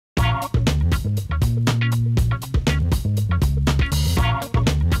Good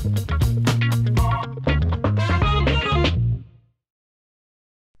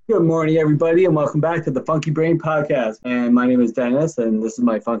morning, everybody, and welcome back to the Funky Brain Podcast. And my name is Dennis, and this is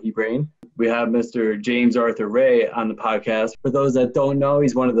my Funky Brain. We have Mr. James Arthur Ray on the podcast. For those that don't know,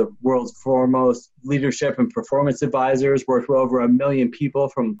 he's one of the world's foremost leadership and performance advisors, worked with over 1 million people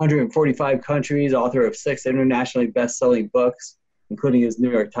from 145 countries, author of 6 internationally best-selling books, including his New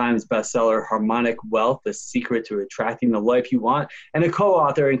York Times bestseller, Harmonic Wealth, The Secret to Attracting the Life You Want, and a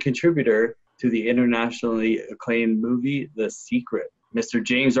co-author and contributor to the internationally acclaimed movie, The Secret. Mr.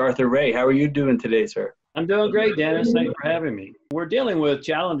 James Arthur Ray, how are you doing today, sir? I'm doing great, Dennis. Thanks for having me. We're dealing with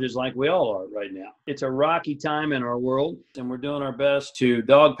challenges like we all are right now. It's a rocky time in our world, and we're doing our best to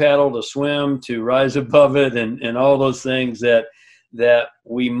dog paddle, to swim, to rise above it, and all those things that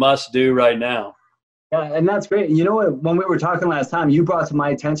we must do right now. Yeah, and that's great. You know what? When we were talking last time, you brought to my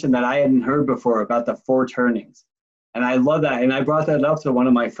attention that I hadn't heard before about the 4 turnings. And I love that. And I brought that up to one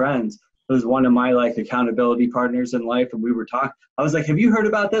of my friends, who's one of my accountability partners in life, and we were talking. I was like, have you heard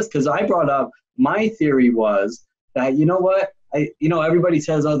about this? Because I brought up, my theory was that, you know what, everybody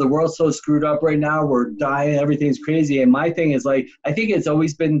says, oh, the world's so screwed up right now, we're dying, everything's crazy. And my thing is I think it's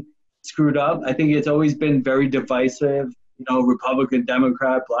always been screwed up. I think it's always been very divisive, Republican,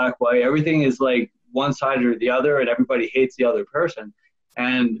 Democrat, black, white, everything is one side or the other, and everybody hates the other person.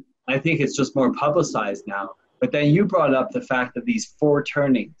 And I think it's just more publicized now. But then you brought up the fact that these 4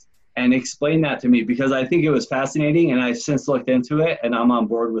 turnings, and explain that to me, because I think it was fascinating, and I've since looked into it, and I'm on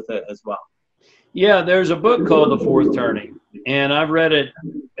board with it as well. Yeah, there's a book called The Fourth Turning, and I've read it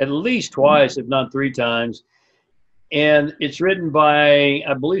at least twice, if not 3 times. And it's written by,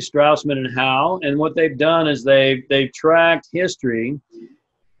 I believe, Straussman and Howe. And what they've done is they've tracked history,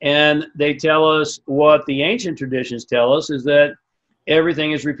 and they tell us what the ancient traditions tell us is that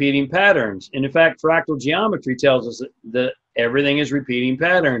everything is repeating patterns. And in fact, fractal geometry tells us that everything is repeating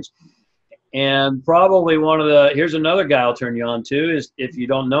patterns. And probably here's another guy I'll turn you on to, is if you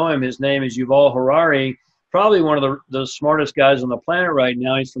don't know him, his name is Yuval Harari, probably one of the smartest guys on the planet right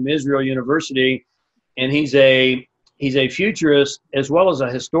now. He's from Israel University, and he's a futurist as well as a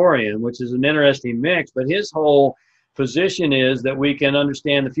historian, which is an interesting mix. But his whole position is that we can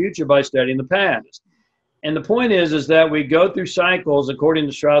understand the future by studying the past. And the point is that we go through cycles, according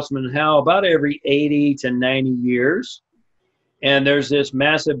to Straussman and Howe, about every 80 to 90 years. And there's this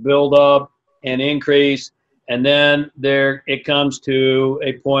massive buildup and increase. And then it comes to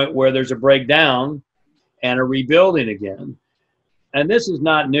a point where there's a breakdown and a rebuilding again. And this is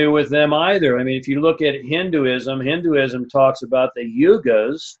not new with them either. I mean, if you look at Hinduism talks about the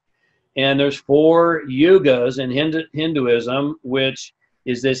yugas. And there's 4 yugas in Hinduism, which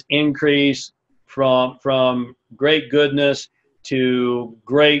is this increase from great goodness to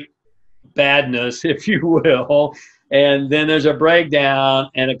great badness, if you will. And then there's a breakdown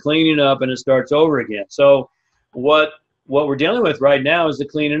and a cleaning up, and it starts over again. So what we're dealing with right now is the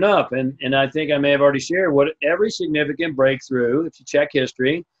cleaning up. And I think I may have already shared every significant breakthrough, if you check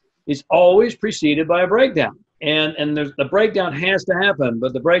history, is always preceded by a breakdown. And the breakdown has to happen,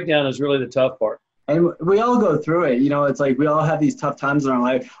 but the breakdown is really the tough part. And we all go through it. It's we all have these tough times in our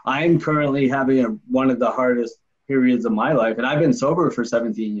life. I'm currently having one of the hardest periods of my life, and I've been sober for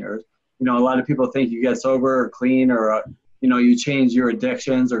 17 years. A lot of people think you get sober or clean or, you change your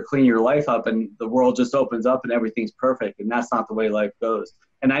addictions or clean your life up, and the world just opens up and everything's perfect. And that's not the way life goes.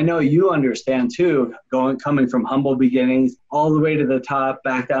 And I know you understand too, coming from humble beginnings all the way to the top,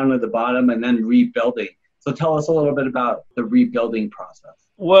 back down to the bottom, and then rebuilding. So tell us a little bit about the rebuilding process.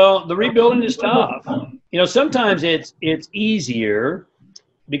 Well, the rebuilding is tough. Sometimes it's easier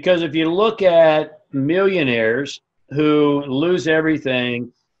because if you look at millionaires who lose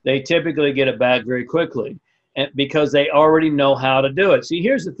everything, they typically get it back very quickly because they already know how to do it. See,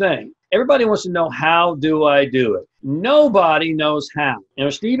 here's the thing. Everybody wants to know, how do I do it? Nobody knows how.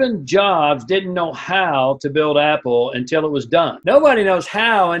 Steve Jobs didn't know how to build Apple until it was done. Nobody knows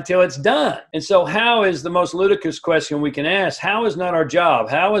how until it's done. And so how is the most ludicrous question we can ask. How is not our job.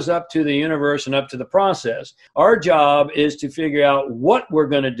 How is up to the universe and up to the process. Our job is to figure out what we're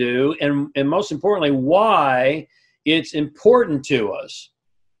going to do and most importantly, why it's important to us.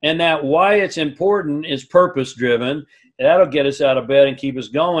 And that why it's important is purpose-driven. That'll get us out of bed and keep us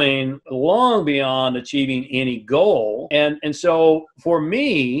going long beyond achieving any goal. And so for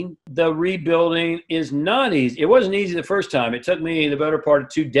me, the rebuilding is not easy. It wasn't easy the first time. It took me the better part of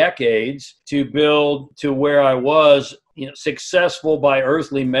 2 decades to build to where I was, successful by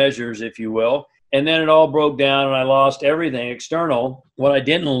earthly measures, if you will. And then it all broke down and I lost everything external. What I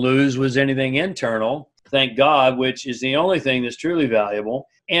didn't lose was anything internal. thank God, which is the only thing that's truly valuable.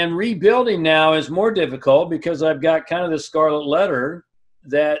 And rebuilding now is more difficult because I've got kind of this scarlet letter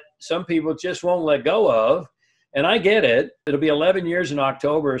that some people just won't let go of. And I get it. It'll be 11 years in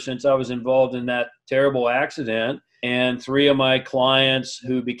October since I was involved in that terrible accident. And 3 of my clients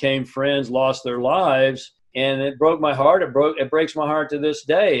who became friends lost their lives. And it broke my heart. It breaks my heart to this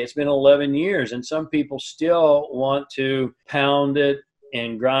day. It's been 11 years. And some people still want to pound it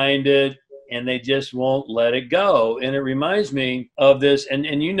and grind it, and they just won't let it go. And it reminds me of this. And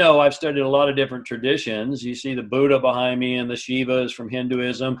you know, I've studied a lot of different traditions. You see the Buddha behind me, and the Shiva is from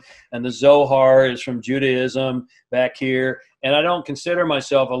Hinduism, and the Zohar is from Judaism back here. And I don't consider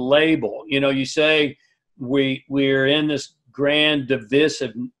myself a label. You know, you say we're in this grand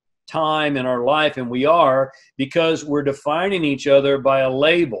divisive time in our life, and we are, because we're defining each other by a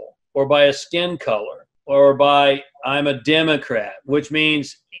label or by a skin color or by I'm a Democrat, which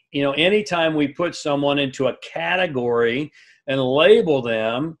means, you know, anytime we put someone into a category and label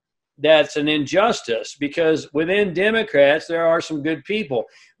them, that's an injustice, because within Democrats, there are some good people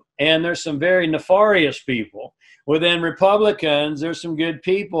and there's some very nefarious people. Within Republicans, there's some good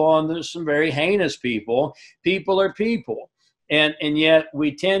people and there's some very heinous people. People are people. And yet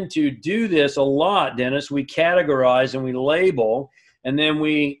we tend to do this a lot, Dennis. We categorize and we label, and then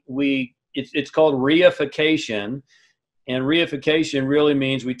it's called reification. And reification really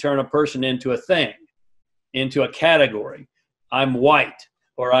means we turn a person into a thing, into a category. I'm white,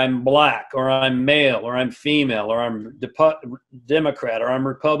 or I'm black, or I'm male, or I'm female, or I'm Democrat, or I'm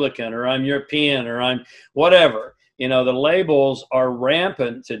Republican, or I'm European, or I'm whatever. You know, the labels are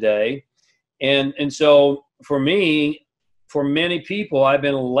rampant today. And so for me, for many people, I've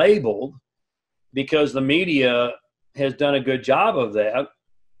been labeled because the media has done a good job of that.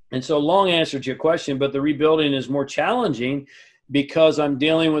 And so, long answer to your question, but the rebuilding is more challenging because I'm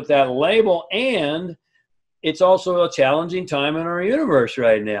dealing with that label, and it's also a challenging time in our universe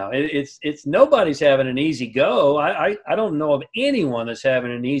right now. It's nobody's having an easy go. I don't know of anyone that's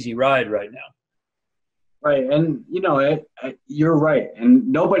having an easy ride right now. Right, and you know, you're right, and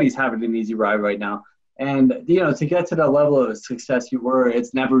nobody's having an easy ride right now. And, you know, to get to the level of success you were,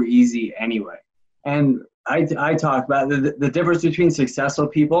 it's never easy anyway. And I talk about the difference between successful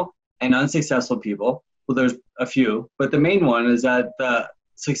people and unsuccessful people. Well, there's a few, but the main one is that the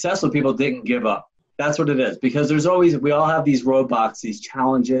successful people didn't give up. That's what it is, because we all have these roadblocks, these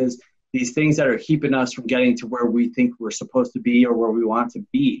challenges, these things that are keeping us from getting to where we think we're supposed to be or where we want to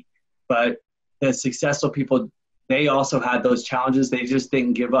be. But the successful people, they also had those challenges. They just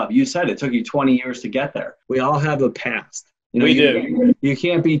didn't give up. You said it took you 20 years to get there. We all have a past. You know, we do. You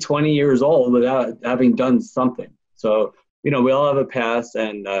can't be 20 years old without having done something. So, you know, we all have a past,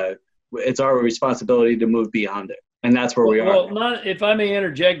 and it's our responsibility to move beyond it. And that's where we are. Well, if I may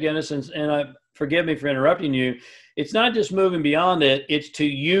interject, Dennis, and forgive me for interrupting you, it's not just moving beyond it, it's to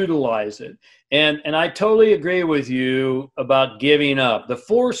utilize it. And I totally agree with you about giving up. The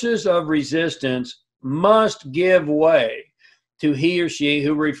forces of resistance must give way to he or she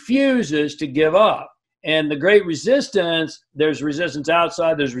who refuses to give up. And the great resistance, there's resistance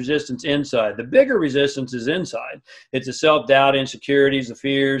outside, there's resistance inside. The bigger resistance is inside. It's the self-doubt, insecurities, the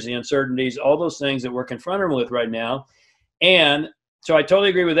fears, the uncertainties, all those things that we're confronted with right now. And so I totally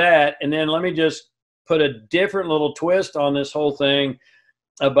agree with that. And then let me just put a different little twist on this whole thing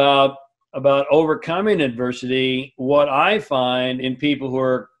about overcoming adversity. What I find in people who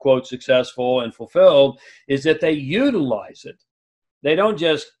are, quote, successful and fulfilled is that they utilize it. They don't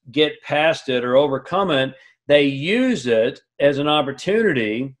just get past it or overcome it. They use it as an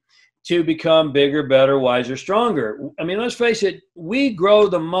opportunity to become bigger, better, wiser, stronger. I mean, let's face it, we grow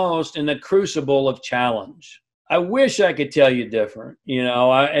the most in the crucible of challenge. I wish I could tell you different. You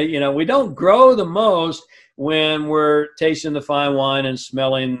know, we don't grow the most when we're tasting the fine wine and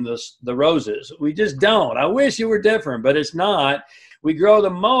smelling the roses. We just don't. I wish it were different, but it's not. We grow the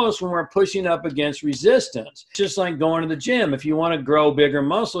most when we're pushing up against resistance. Just like going to the gym. If you want to grow bigger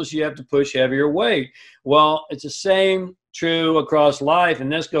muscles, you have to push heavier weight. Well, it's the same true across life.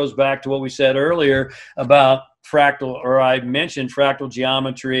 And this goes back to what we said earlier about I mentioned fractal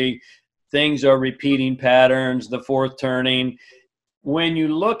geometry. Things are repeating patterns, the fourth turning. When you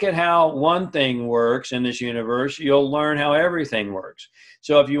look at how one thing works in this universe, you'll learn how everything works.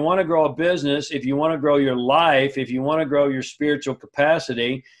 So if you want to grow a business, if you want to grow your life, if you want to grow your spiritual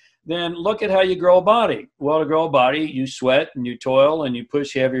capacity, then look at how you grow a body. Well, to grow a body, you sweat and you toil and you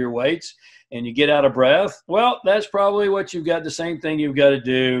push heavier weights and you get out of breath. Well, that's probably what you've got, the same thing you've got to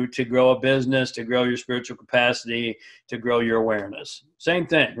do to grow a business, to grow your spiritual capacity, to grow your awareness. Same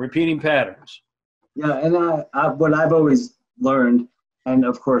thing, repeating patterns. Yeah, and what I've always learned And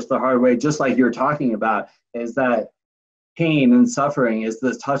of course, the hard way, just like you're talking about, is that pain and suffering is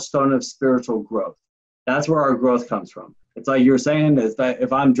the touchstone of spiritual growth. That's where our growth comes from. It's like you're saying, is that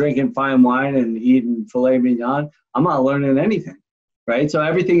if I'm drinking fine wine and eating filet mignon, I'm not learning anything, right? So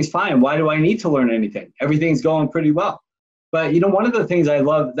everything's fine. Why do I need to learn anything? Everything's going pretty well. But one of the things I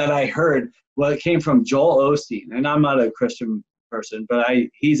love that I heard, well, it came from Joel Osteen, and I'm not a Christian person, but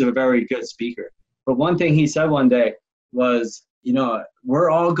he's a very good speaker. But one thing he said one day was, we're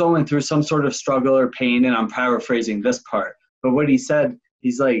all going through some sort of struggle or pain, and I'm paraphrasing this part. But what he said,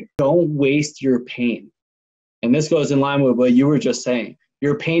 he's like, don't waste your pain. And this goes in line with what you were just saying.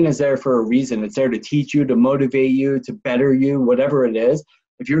 Your pain is there for a reason. It's there to teach you, to motivate you, to better you, whatever it is.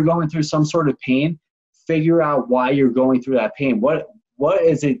 If you're going through some sort of pain, figure out why you're going through that pain. What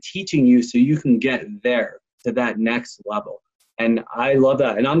is it teaching you so you can get there to that next level? And I love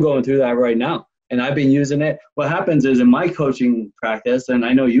that. And I'm going through that right now. And I've been using it. What happens is in my coaching practice, and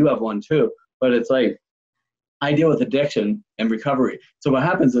I know you have one too, but it's like I deal with addiction and recovery. So what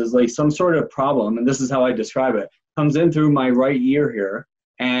happens is like some sort of problem, and this is how I describe it, comes in through my right ear here,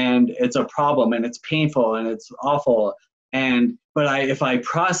 and it's a problem, and it's painful, and it's awful. But if I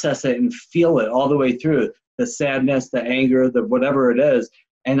process it and feel it all the way through, the sadness, the anger, the whatever it is,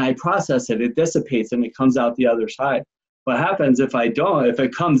 and I process it, it dissipates and it comes out the other side. What happens if I don't? If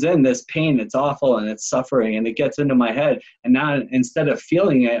it comes in, this pain, it's awful and it's suffering and it gets into my head. And now instead of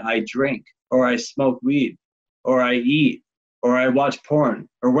feeling it, I drink or I smoke weed or I eat or I watch porn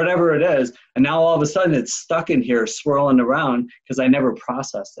or whatever it is. And now all of a sudden it's stuck in here swirling around because I never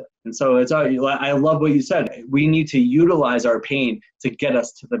processed it. And so I love what you said. We need to utilize our pain to get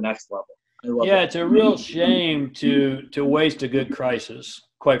us to the next level. Yeah, it's a real shame to waste a good crisis,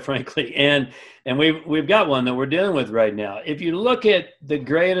 quite frankly. And we've got one that we're dealing with right now. If you look at the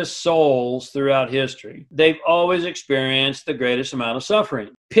greatest souls throughout history, they've always experienced the greatest amount of suffering.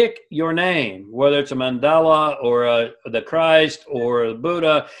 Pick your name, whether it's a Mandela or the Christ or the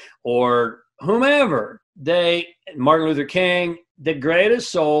Buddha or whomever. Martin Luther King, the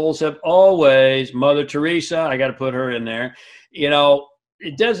greatest souls have always, Mother Teresa, I got to put her in there,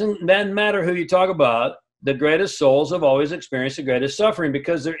 it doesn't matter who you talk about. The greatest souls have always experienced the greatest suffering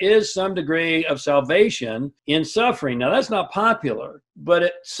because there is some degree of salvation in suffering. Now, that's not popular,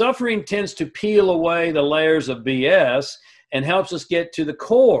 but suffering tends to peel away the layers of BS and helps us get to the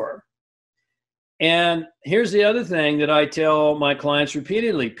core. And here's the other thing that I tell my clients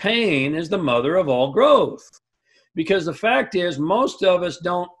repeatedly. Pain is the mother of all growth. Because the fact is, most of us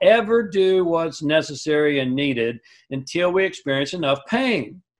don't ever do what's necessary and needed until we experience enough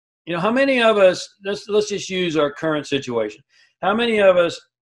pain. How many of us, let's just use our current situation. How many of us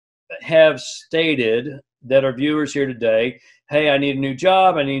have stated that are viewers here today, hey, I need a new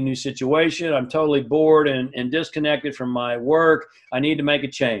job, I need a new situation, I'm totally bored and disconnected from my work, I need to make a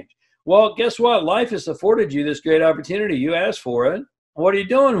change. Well, guess what? Life has afforded you this great opportunity. You asked for it. What are you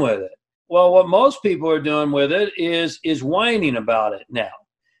doing with it? Well, what most people are doing with it is whining about it now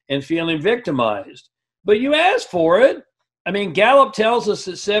and feeling victimized. But you asked for it. I mean, Gallup tells us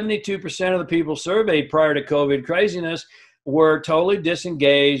that 72% of the people surveyed prior to COVID craziness were totally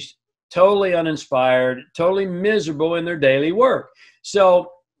disengaged, totally uninspired, totally miserable in their daily work.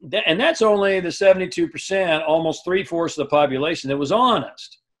 So, and that's only the 72%, almost 3/4 of the population that was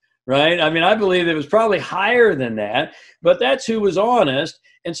honest, right? I mean, I believe it was probably higher than that, but that's who was honest.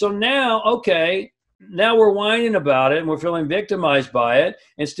 And so now, now we're whining about it and we're feeling victimized by it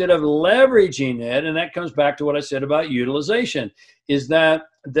instead of leveraging it. And that comes back to what I said about utilization, is that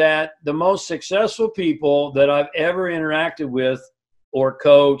the most successful people that I've ever interacted with or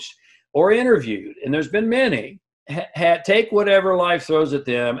coached or interviewed, and there's been many, take whatever life throws at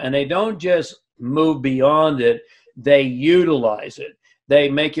them and they don't just move beyond it, they utilize it. They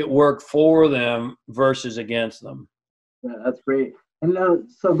make it work for them versus against them. Yeah, that's great. And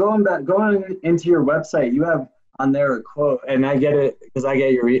so going into your website, you have on there a quote, and I get it because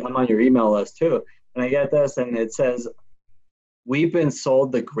I'm on your email list too, and I get this, and it says, "We've been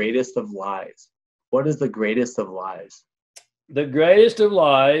sold the greatest of lies." What is the greatest of lies? The greatest of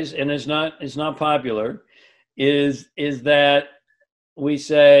lies, and it's not popular, is that we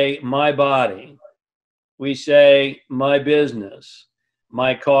say my body, we say my business,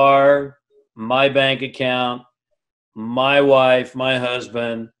 my car, my bank account, my wife, my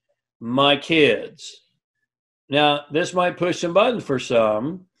husband, my kids. Now, this might push some buttons for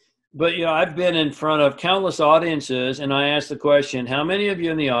some, but I've been in front of countless audiences and I ask the question, how many of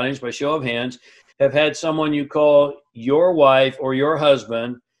you in the audience, by show of hands, have had someone you call your wife or your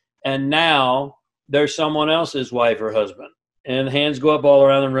husband and now there's someone else's wife or husband? And hands go up all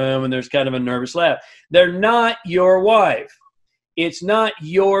around the room and there's kind of a nervous laugh. They're not your wife. It's not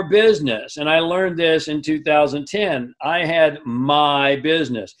your business. And I learned this in 2010. I had my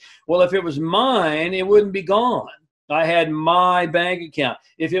business. Well, if it was mine, it wouldn't be gone. I had my bank account.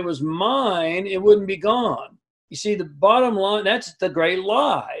 If it was mine, it wouldn't be gone. You see, the bottom line, that's the great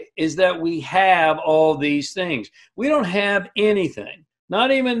lie, is that we have all these things. We don't have anything.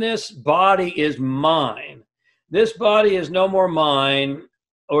 Not even this body is mine. This body is no more mine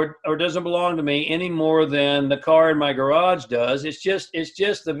or doesn't belong to me any more than the car in my garage does. It's just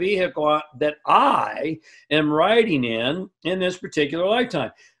the vehicle that I am riding in this particular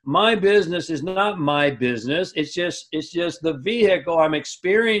lifetime. My business is not my business. It's just the vehicle I'm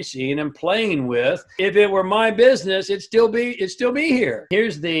experiencing and playing with. If it were my business, it'd still be here.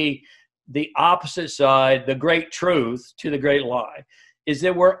 Here's the opposite side, the great truth to the great lie, is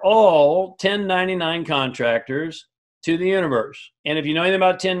that we're all 1099 contractors to the universe. And if you know anything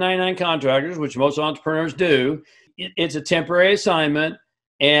about 1099 contractors, which most entrepreneurs do, it's a temporary assignment.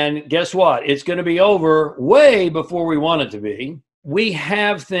 And guess what? It's going to be over way before we want it to be. We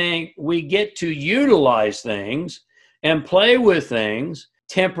have things, we get to utilize things and play with things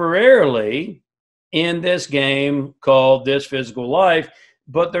temporarily in this game called this physical life,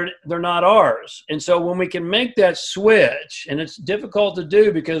 but they're not ours. And so when we can make that switch, and it's difficult to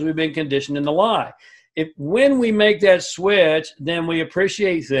do because we've been conditioned in the lie. When we make that switch, then we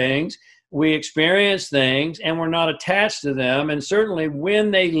appreciate things, we experience things, and we're not attached to them. And certainly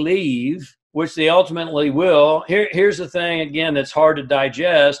when they leave, which they ultimately will, here's the thing, again, that's hard to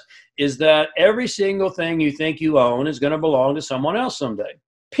digest, is that every single thing you think you own is going to belong to someone else someday.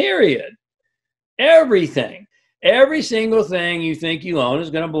 Period. Everything. Every single thing you think you own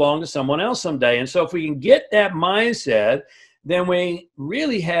is going to belong to someone else someday. And so if we can get that mindset, then we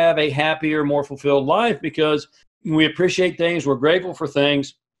really have a happier, more fulfilled life, because we appreciate things, we're grateful for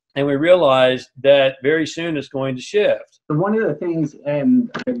things, and we realize that very soon it's going to shift. So one of the things,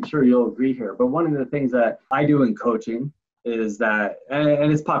 and I'm sure you'll agree here, but one of the things that I do in coaching is that,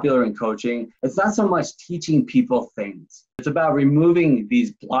 and it's popular in coaching, it's not so much teaching people things. It's about removing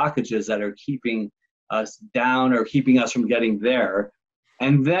these blockages that are keeping us down or keeping us from getting there,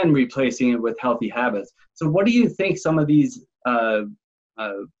 and then replacing it with healthy habits. So what do you think some of these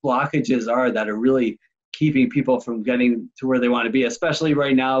blockages are that are really keeping people from getting to where they want to be, especially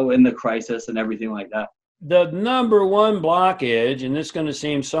right now in the crisis and everything like that? The number one blockage, and this is going to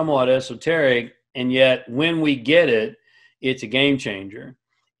seem somewhat esoteric, and yet when we get it, it's a game changer,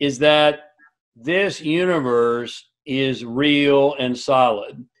 is that this universe is real and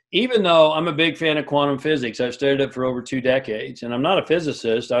solid. Even though I'm a big fan of quantum physics, I've studied it for over 2 decades, and I'm not a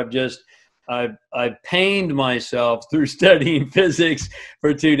physicist. I've pained myself through studying physics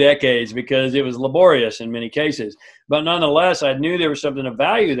for 2 decades because it was laborious in many cases. But nonetheless, I knew there was something of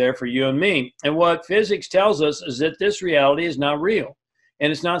value there for you and me. And what physics tells us is that this reality is not real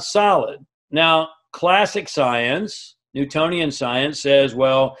and it's not solid. Now, classic science, Newtonian science says,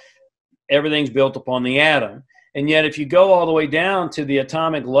 well, everything's built upon the atom. And yet if you go all the way down to the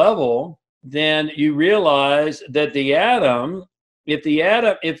atomic level, then you realize that the atom, if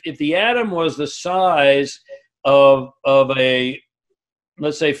the atom was the size of a,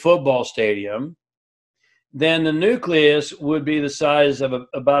 let's say, football stadium, then the nucleus would be the size of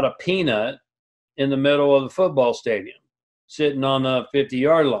about a peanut in the middle of the football stadium, sitting on the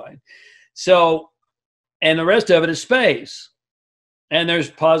 50-yard line. So, and the rest of it is space. And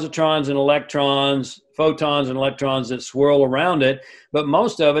there's positrons and electrons, photons and electrons that swirl around it, but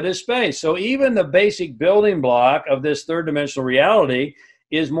most of it is space. So even the basic building block of this third dimensional reality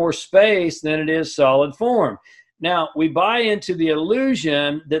is more space than it is solid form. Now, we buy into the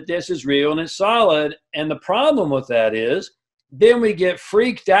illusion that this is real and it's solid, and the problem with that is then we get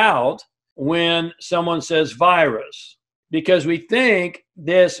freaked out when someone says virus, because we think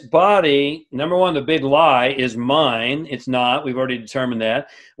this body, number one, the big lie is mine. It's not. We've already determined that.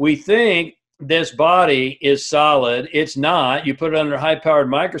 We think this body is solid. It's not. You put it under a high-powered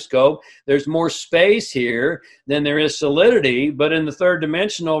microscope, there's more space here than there is solidity. But in the third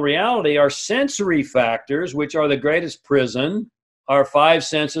dimensional reality, our sensory factors, which are the greatest prison, our 5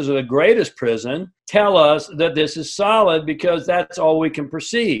 senses are the greatest prison, tell us that this is solid because that's all we can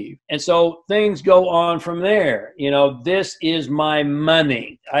perceive. And so things go on from there. You know, this is my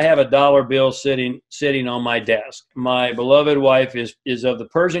money. I have a dollar bill sitting on my desk. My beloved wife is of the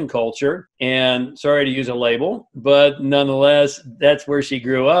Persian culture, and sorry to use a label, but nonetheless, that's where she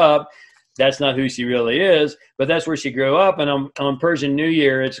grew up. That's not who she really is, but that's where she grew up. And on Persian New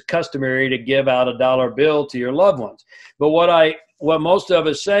Year, it's customary to give out a dollar bill to your loved ones. But what most of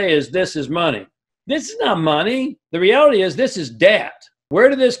us say is, this is money. This is not money. The reality is this is debt. Where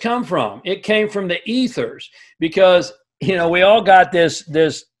did this come from? It came from the ethers, because we all got this.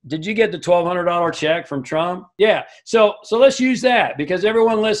 Did you get the $1,200 check from Trump? Yeah. So let's use that, because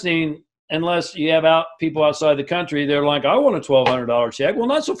everyone listening, unless you have people outside the country, they're like, I want a $1,200 check. Well,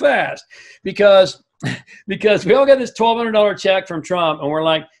 not so fast, because we all get this $1,200 check from Trump, and we're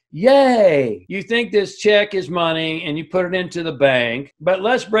like, yay, you think this check is money and you put it into the bank, but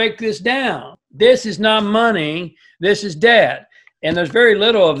let's break this down. This is not money. This is debt. And there's very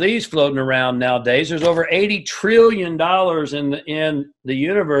little of these floating around nowadays. There's over $80 trillion in the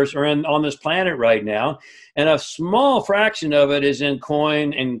universe, or on this planet right now. And a small fraction of it is in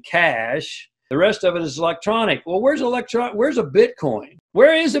coin and cash. The rest of it is electronic. Well, where's a Bitcoin?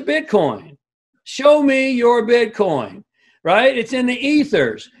 Where is a Bitcoin? Show me your Bitcoin, right? It's in the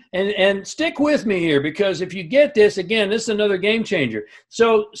ethers. And stick with me here, because if you get this, again, this is another game changer.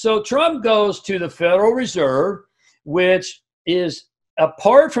 So Trump goes to the Federal Reserve, which is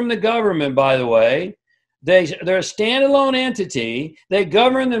apart from the government, by the way. They're a standalone entity. They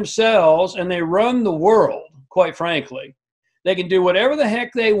govern themselves and they run the world, quite frankly. They can do whatever the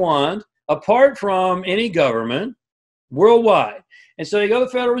heck they want apart from any government worldwide. And so they go to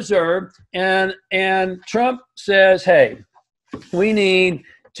the Federal Reserve, and Trump says, hey, we need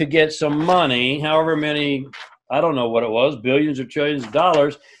to get some money, however many, I don't know what it was, billions or trillions of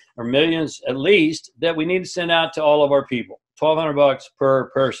dollars, or millions at least, that we need to send out to all of our people, $1,200 per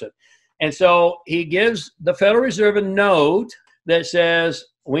person. And so he gives the Federal Reserve a note that says,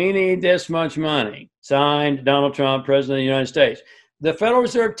 we need this much money. Signed, Donald Trump, President of the United States. The Federal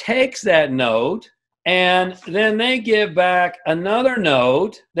Reserve takes that note, and then they give back another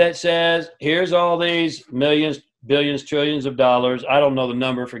note that says, here's all these millions, billions, trillions of dollars. I don't know the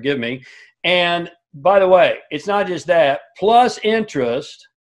number, forgive me. And by the way, it's not just that, plus interest.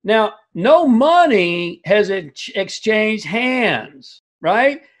 Now, no money has exchanged hands,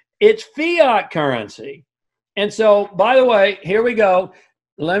 right? It's fiat currency. And so, by the way, here we go.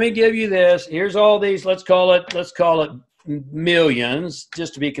 Let me give you this. Here's all these, let's call it millions,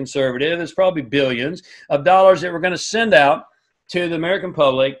 just to be conservative. It's probably billions of dollars that we're going to send out to the American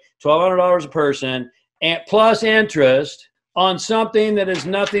public, $1,200 a person, and plus interest on something that is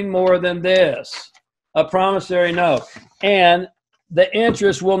nothing more than this, a promissory note. And the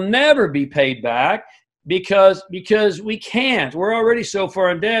interest will never be paid back because we can't. We're already so far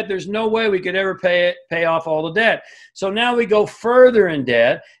in debt. There's no way we could ever pay off all the debt. So now we go further in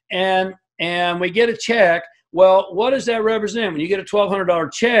debt, and we get a check. Well, what does that represent? When you get a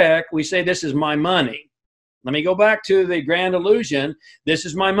 $1,200 check, we say, this is my money. Let me go back to the grand illusion. This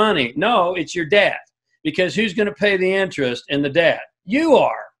is my money. No, it's your debt. Because who's going to pay the interest in the debt? You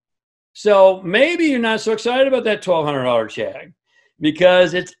are. So maybe you're not so excited about that $1,200 check,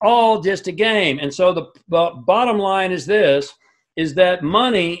 because it's all just a game. And so the bottom line is this, is that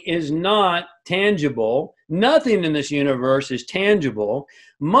money is not tangible. Nothing in this universe is tangible.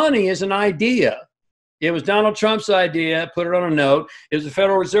 Money is an idea. It was Donald Trump's idea, put it on a note. It was the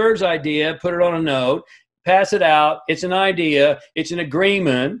Federal Reserve's idea, put it on a note, pass it out. It's an idea. It's an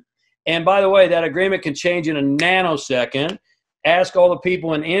agreement. And by the way, that agreement can change in a nanosecond. Ask all the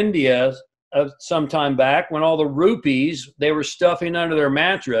people in India some time back, when all the rupees they were stuffing under their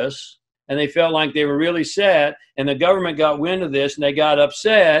mattress, and they felt like they were really set, and the government got wind of this, and they got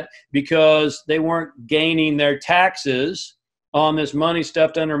upset because they weren't gaining their taxes on this money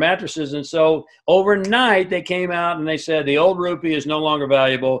stuffed under mattresses. And so overnight they came out and they said, the old rupee is no longer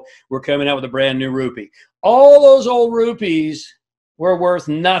valuable. We're coming out with a brand new rupee. All those old rupees were worth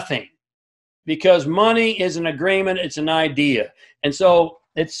nothing, because money is an agreement. It's an idea. And so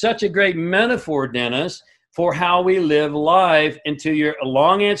it's such a great metaphor, Dennis, for how we live life. And to a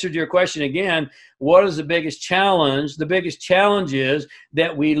long answer to your question again, what is the biggest challenge? The biggest challenge is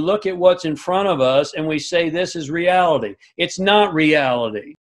that we look at what's in front of us and we say, this is reality. It's not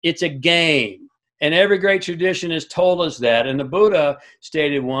reality. It's a game. And every great tradition has told us that. And the Buddha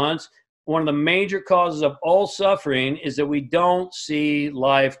stated once, one of the major causes of all suffering is that we don't see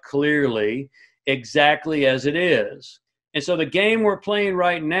life clearly, exactly as it is. And so the game we're playing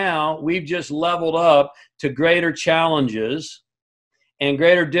right now, we've just leveled up to greater challenges and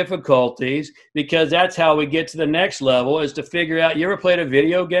greater difficulties, because that's how we get to the next level, is to figure out, you ever played a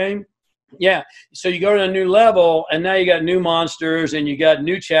video game? Yeah. So you go to a new level, and now you got new monsters, and you got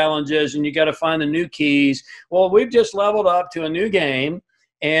new challenges, and you got to find the new keys. Well, we've just leveled up to a new game,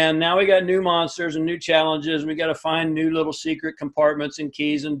 and now we got new monsters and new challenges, and we got to find new little secret compartments and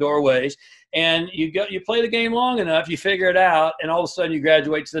keys and doorways. And you play the game long enough, you figure it out, and all of a sudden you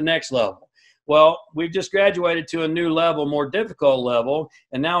graduate to the next level. Well, we've just graduated to a new level, more difficult level,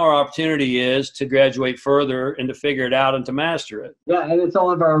 and now our opportunity is to graduate further and to figure it out and to master it. Yeah, and it's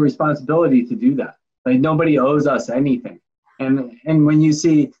all of our responsibility to do that. Like nobody owes us anything. And when you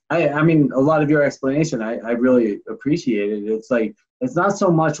see, I mean, a lot of your explanation, I really appreciate it. It's like, it's not so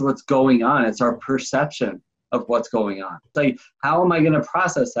much what's going on, it's our perception of what's going on. It's like, how am I going to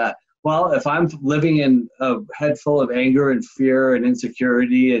process that? Well, if I'm living in a head full of anger and fear and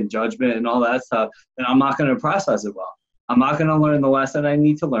insecurity and judgment and all that stuff, then I'm not going to process it well. I'm not going to learn the lesson I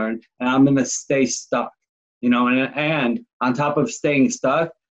need to learn, and I'm going to stay stuck. You know, and on top of staying stuck,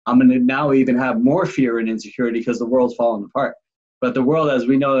 I'm going to now even have more fear and insecurity because the world's falling apart. But the world, as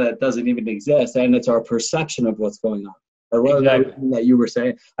we know, that doesn't even exist, and it's our perception of what's going on. I love everything that you were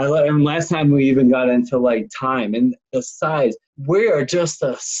saying. And last time we even got into like time and the size. We are just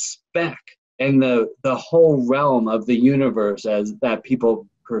a speck in the whole realm of the universe as that people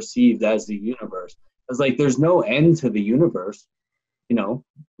perceived as the universe. It's like there's no end to the universe. You know,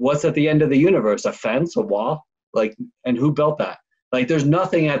 what's at the end of the universe? A fence, a wall? Like, and who built that? Like, there's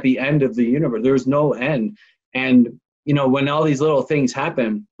nothing at the end of the universe. There's no end. And, you know, when all these little things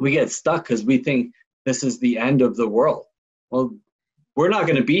happen, we get stuck because we think this is the end of the world. Well, we're not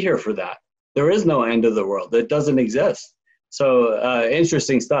going to be here for that. There is no end of the world. It doesn't exist. So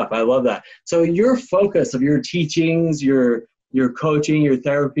interesting stuff. I love that. So your focus of your teachings, your coaching, your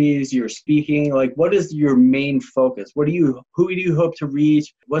therapies, your speaking, like what is your main focus? Who do you hope to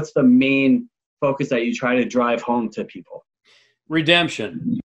reach? What's the main focus that you try to drive home to people?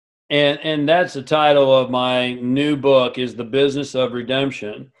 Redemption. And that's the title of my new book, is The Business of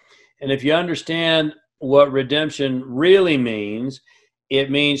Redemption. And if you understand what redemption really means, it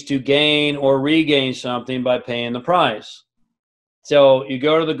means to gain or regain something by paying the price. So you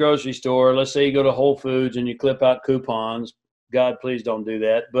go to the grocery store, let's say you go to Whole Foods and you clip out coupons. God, please don't do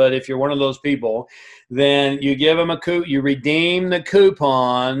that. But if you're one of those people, then you give them you redeem the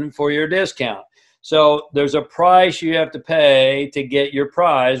coupon for your discount. So there's a price you have to pay to get your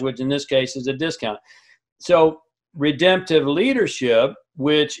prize, which in this case is a discount. So redemptive leadership,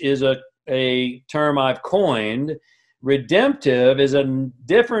 which is a term I've coined, redemptive is a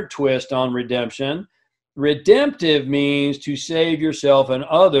different twist on redemption. Redemptive means to save yourself and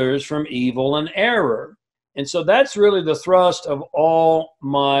others from evil and error. And so that's really the thrust of all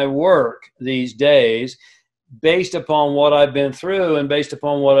my work these days, based upon what I've been through and based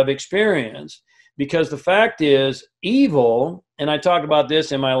upon what I've experienced. Because the fact is, evil, and I talked about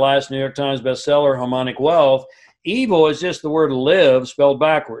this in my last New York Times bestseller, Harmonic Wealth, evil is just the word live spelled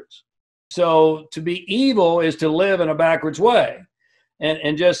backwards. So to be evil is to live in a backwards way.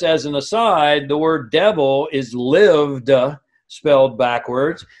 And just as an aside, the word devil is lived spelled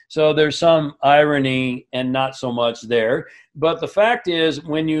backwards. So there's some irony and not so much there. But the fact is,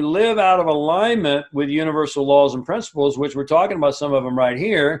 when you live out of alignment with universal laws and principles, which we're talking about some of them right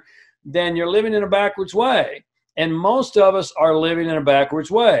here, then you're living in a backwards way. And most of us are living in a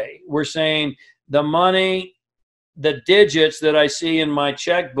backwards way. We're saying the money, the digits that I see in my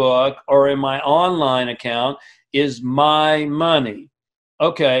checkbook or in my online account is my money.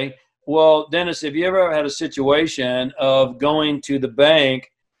 Okay, well, Dennis, have you ever had a situation of going to the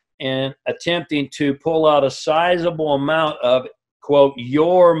bank and attempting to pull out a sizable amount of, quote,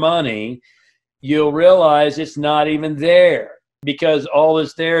 your money? You'll realize it's not even there, because all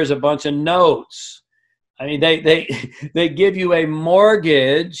that's there is a bunch of notes. I mean, they give you a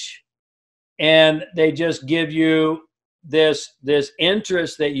mortgage, and they just give you this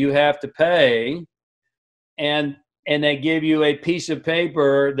interest that you have to pay, and they give you a piece of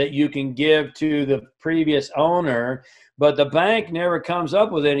paper that you can give to the previous owner, but the bank never comes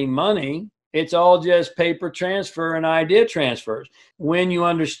up with any money. It's all just paper transfer and idea transfers. When you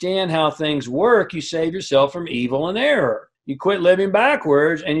understand how things work, you save yourself from evil and error. You quit living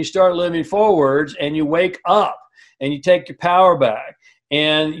backwards and you start living forwards, and you wake up and you take your power back,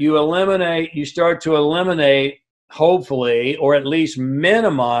 and you start to eliminate, hopefully, or at least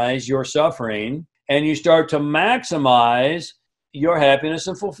minimize your suffering, and you start to maximize your happiness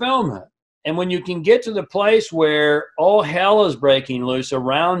and fulfillment. And when you can get to the place where all hell is breaking loose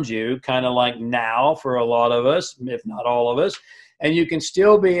around you, kind of like now for a lot of us, if not all of us, and you can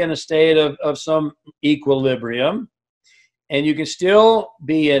still be in a state of some equilibrium, and you can still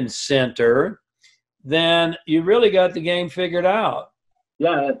be in center, then you really got the game figured out.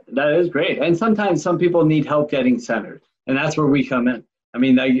 Yeah, that is great. And sometimes some people need help getting centered, and that's where we come in. I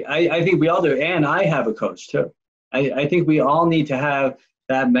mean, I think we all do, and I have a coach too. I think we all need to have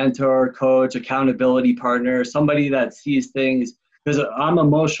that mentor, coach, accountability partner, somebody that sees things, because I'm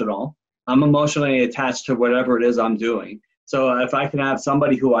emotionally attached to whatever it is I'm doing. So if I can have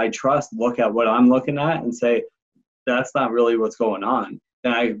somebody who I trust look at what I'm looking at and say, that's not really what's going on,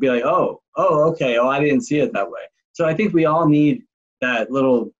 then I could be like, okay, I didn't see it that way. So I think we all need that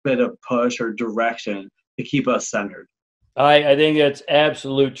little bit of push or direction to keep us centered. I think that's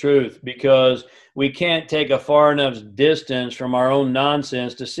absolute truth, because we can't take a far enough distance from our own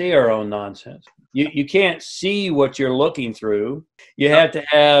nonsense to see our own nonsense. You can't see what you're looking through. You have to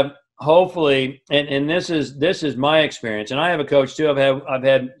have, hopefully, and this is my experience, and I have a coach too. I've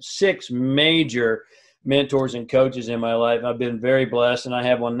had 6 major mentors and coaches in my life. I've been very blessed, and I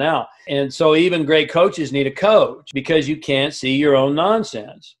have one now. And so even great coaches need a coach, because you can't see your own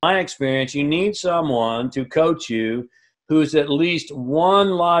nonsense. My experience, you need someone to coach you who's at least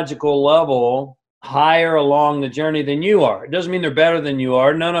one logical level higher along the journey than you are. It doesn't mean they're better than you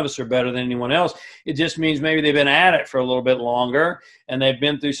are. None of us are better than anyone else. It just means maybe they've been at it for a little bit longer, and they've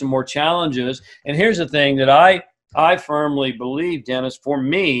been through some more challenges. And here's the thing that I firmly believe, Dennis, for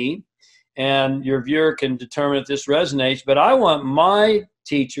me, and your viewer can determine if this resonates, but I want my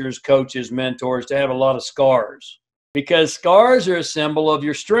teachers, coaches, mentors to have a lot of scars, because scars are a symbol of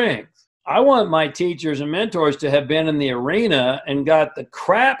your strength. I want my teachers and mentors to have been in the arena and got the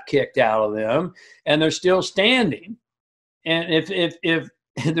crap kicked out of them, and they're still standing. And if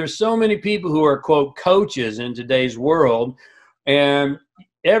there's so many people who are, quote, coaches in today's world, and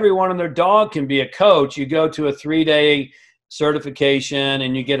everyone and their dog can be a coach. You go to a 3-day certification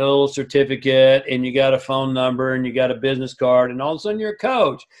and you get a little certificate and you got a phone number and you got a business card, and all of a sudden you're a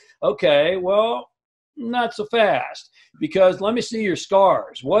coach. Okay, well, not so fast. Because let me see your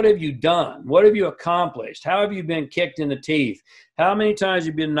scars. What have you done? What have you accomplished? How have you been kicked in the teeth? How many times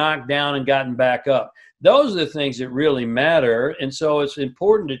have you been knocked down and gotten back up? Those are the things that really matter. And so it's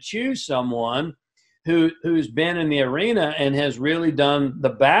important to choose someone who's been in the arena and has really done the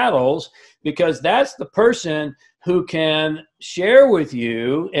battles, because that's the person who can share with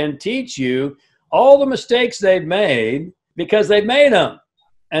you and teach you all the mistakes they've made, because they've made them,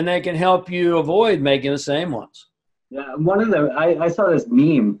 and they can help you avoid making the same ones. Yeah, I saw this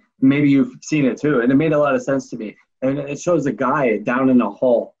meme, maybe you've seen it too, and it made a lot of sense to me. And it shows a guy down in a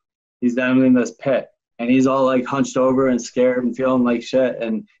hole. He's down in this pit, and he's all like hunched over and scared and feeling like shit.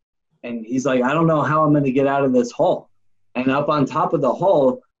 And he's like, I don't know how I'm going to get out of this hole. And up on top of the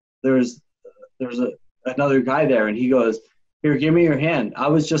hole, there's another guy there, and he goes, here, give me your hand. I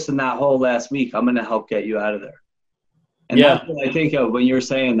was just in that hole last week. I'm going to help get you out of there. And that's what I think of when you're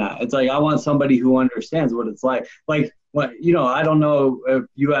saying that. It's like, I want somebody who understands what it's like. Like, what, you know, I don't know if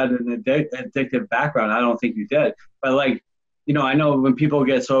you had an addictive background. I don't think you did. But like, you know, I know when people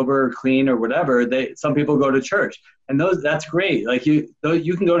get sober or clean or whatever, some people go to church. And that's great. Like you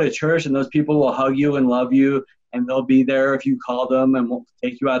can go to church and those people will hug you and love you, and they'll be there if you call them and will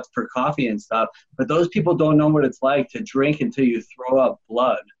take you out for coffee and stuff. But those people don't know what it's like to drink until you throw up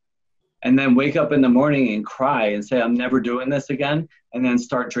blood, and then wake up in the morning and cry and say, I'm never doing this again, and then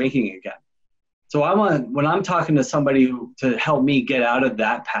start drinking again. So when I'm talking to somebody to help me get out of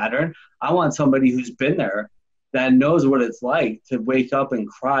that pattern, I want somebody who's been there, that knows what it's like to wake up and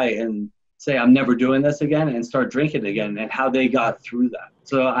cry and say, I'm never doing this again, and start drinking again, and how they got through that.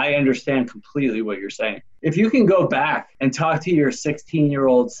 So I understand completely what you're saying. If you can go back and talk to your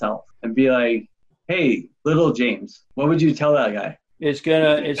 16-year-old self and be like, hey, little James, what would you tell that guy? It's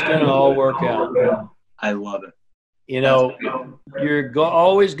gonna all work out. I love it. You know, you're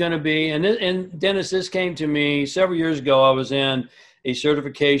always going to be, and Dennis, this came to me several years ago. I was in a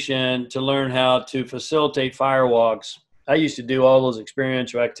certification to learn how to facilitate firewalks. I used to do all those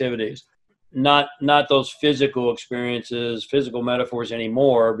experiential activities, not those physical experiences, physical metaphors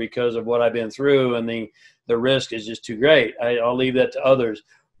anymore, because of what I've been through, and the risk is just too great. I'll leave that to others.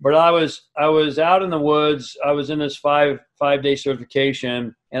 But I was out in the woods. I was in this five-day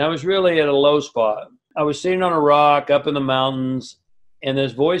certification, and I was really at a low spot. I was sitting on a rock up in the mountains, and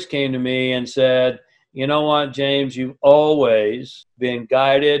this voice came to me and said, you know what, James, you've always been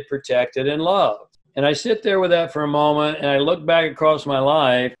guided, protected, and loved. And I sit there with that for a moment, and I look back across my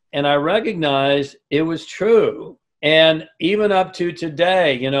life, and I recognized it was true. And even up to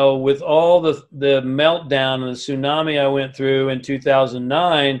today, you know, with all the meltdown and the tsunami I went through in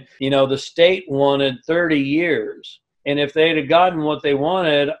 2009, you know, the state wanted 30 years. And if they'd have gotten what they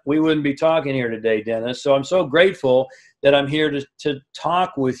wanted, we wouldn't be talking here today, Dennis. So I'm so grateful that I'm here to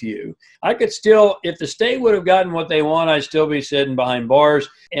talk with you. I could still, if the state would have gotten what they want, I'd still be sitting behind bars.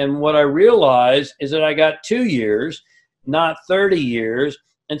 And what I realized is that I got 2 years, not 30 years.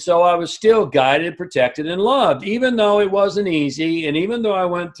 And so I was still guided, protected, and loved, even though it wasn't easy. And even though I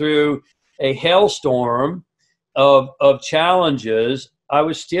went through a hailstorm of challenges, I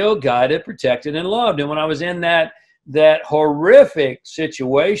was still guided, protected, and loved. And when I was in that horrific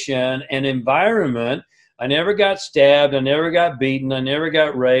situation and environment, I never got stabbed. I never got beaten. I never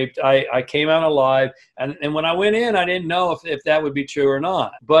got raped. I came out alive. And when I went in, I didn't know if that would be true or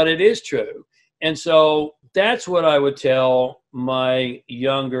not, but it is true. And so that's what I would tell my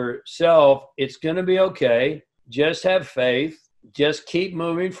younger self. It's going to be okay. Just have faith. Just keep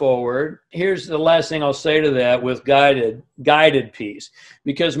moving forward. Here's the last thing I'll say to that with guided piece,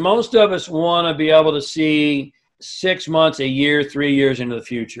 because most of us want to be able to see 6 months, a year, 3 years into the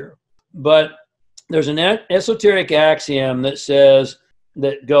future. But there's an esoteric axiom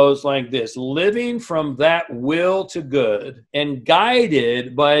that goes like this: living from that will to good and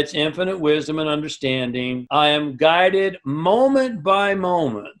guided by its infinite wisdom and understanding, I am guided moment by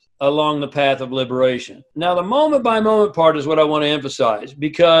moment along the path of liberation. Now, the moment by moment part is what I want to emphasize,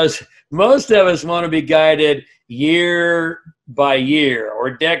 because most of us want to be guided year by year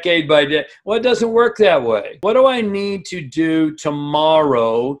or decade by decade. Well, it doesn't work that way. What do I need to do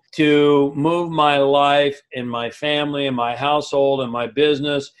tomorrow to move my life and my family and my household and my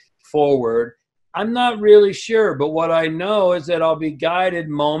business forward? I'm not really sure, but what I know is that I'll be guided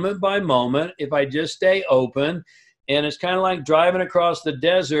moment by moment if I just stay open. And it's kind of like driving across the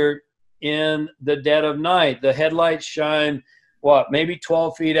desert in the dead of night. The headlights shine, maybe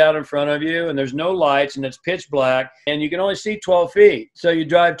 12 feet out in front of you, and there's no lights, and it's pitch black, and you can only see 12 feet. So you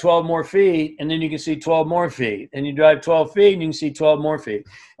drive 12 more feet, and then you can see 12 more feet. And you drive 12 feet, and you can see 12 more feet.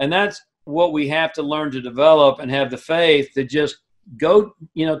 And that's what we have to learn to develop and have the faith to just go,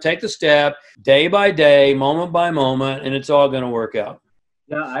 take the step day by day, moment by moment, and it's all going to work out.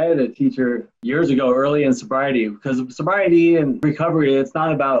 Yeah, I had a teacher years ago, early in sobriety, because sobriety and recovery, it's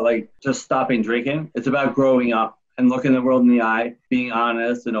not about like just stopping drinking. It's about growing up and looking the world in the eye, being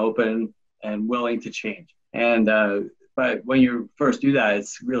honest and open and willing to change. And but when you first do that,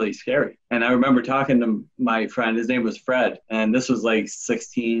 it's really scary. And I remember talking to my friend, his name was Fred, and this was like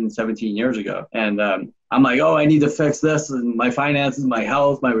 16, 17 years ago. And I'm like, I need to fix this, and my finances, my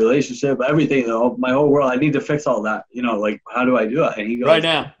health, my relationship, everything, my whole world. I need to fix all that. How do I do it? And he goes,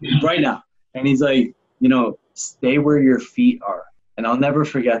 right now. And he's like, stay where your feet are. And I'll never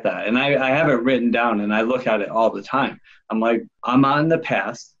forget that. And I have it written down, and I look at it all the time. I'm like, I'm on the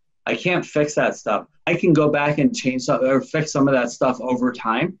past. I can't fix that stuff. I can go back and change something or fix some of that stuff over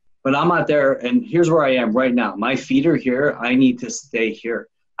time, but I'm not there. And here's where I am right now. My feet are here. I need to stay here.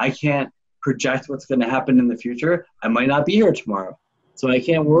 I can't project what's going to happen in the future. I might not be here tomorrow. So I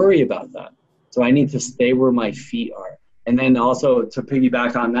can't worry about that. So I need to stay where my feet are. And then also to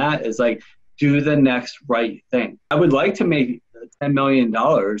piggyback on that is like, do the next right thing. I would like to make $10 million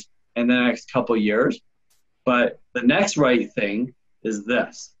in the next couple of years, but the next right thing is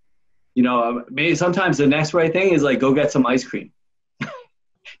this. Maybe sometimes the next right thing is like, go get some ice cream.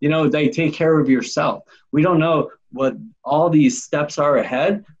 They take care of yourself. We don't know what all these steps are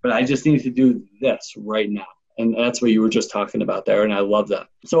ahead, but I just need to do this right now. And that's what you were just talking about there. And I love that.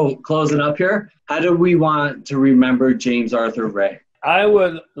 So closing up here, how do we want to remember James Arthur Ray? I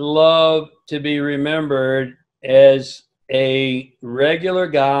would love to be remembered as a regular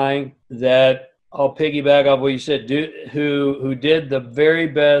guy that, I'll piggyback off what you said, who did the very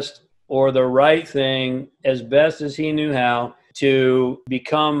best or the right thing as best as he knew how to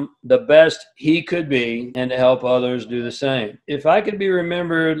become the best he could be and to help others do the same. If I could be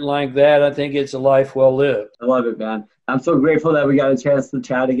remembered like that, I think it's a life well lived. I love it, man. I'm so grateful that we got a chance to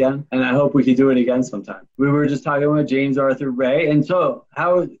chat again, and I hope we could do it again sometime. We were just talking with James Arthur Ray. And so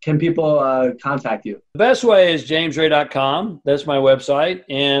how can people contact you? The best way is jamesray.com. That's my website.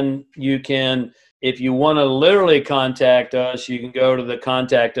 And you can, if you want to literally contact us, you can go to the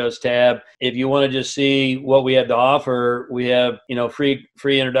Contact Us tab. If you want to just see what we have to offer, we have,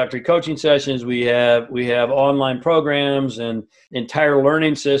 free introductory coaching sessions. We have online programs and entire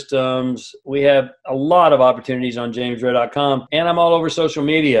learning systems. We have a lot of opportunities on jamesray.com. And I'm all over social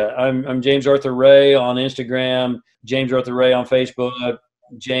media. I'm James Arthur Ray on Instagram, James Arthur Ray on Facebook,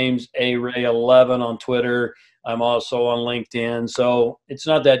 James A. Ray 11 on Twitter. I'm also on LinkedIn. So it's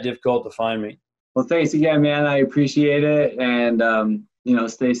not that difficult to find me. Well, thanks again, man. I appreciate it. And,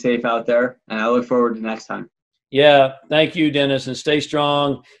 stay safe out there. And I look forward to next time. Yeah. Thank you, Dennis. And stay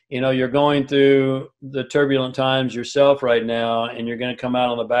strong. You're going through the turbulent times yourself right now, and you're going to come out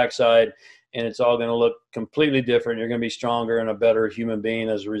on the backside, and it's all going to look completely different. You're going to be stronger and a better human being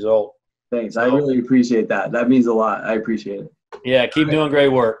as a result. Thanks. I really appreciate that. That means a lot. I appreciate it. Yeah. Keep doing great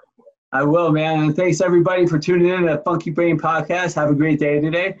work. I will, man. And thanks, everybody, for tuning in to Funky Brain Podcast. Have a great day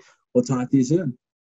today. We'll talk to you soon.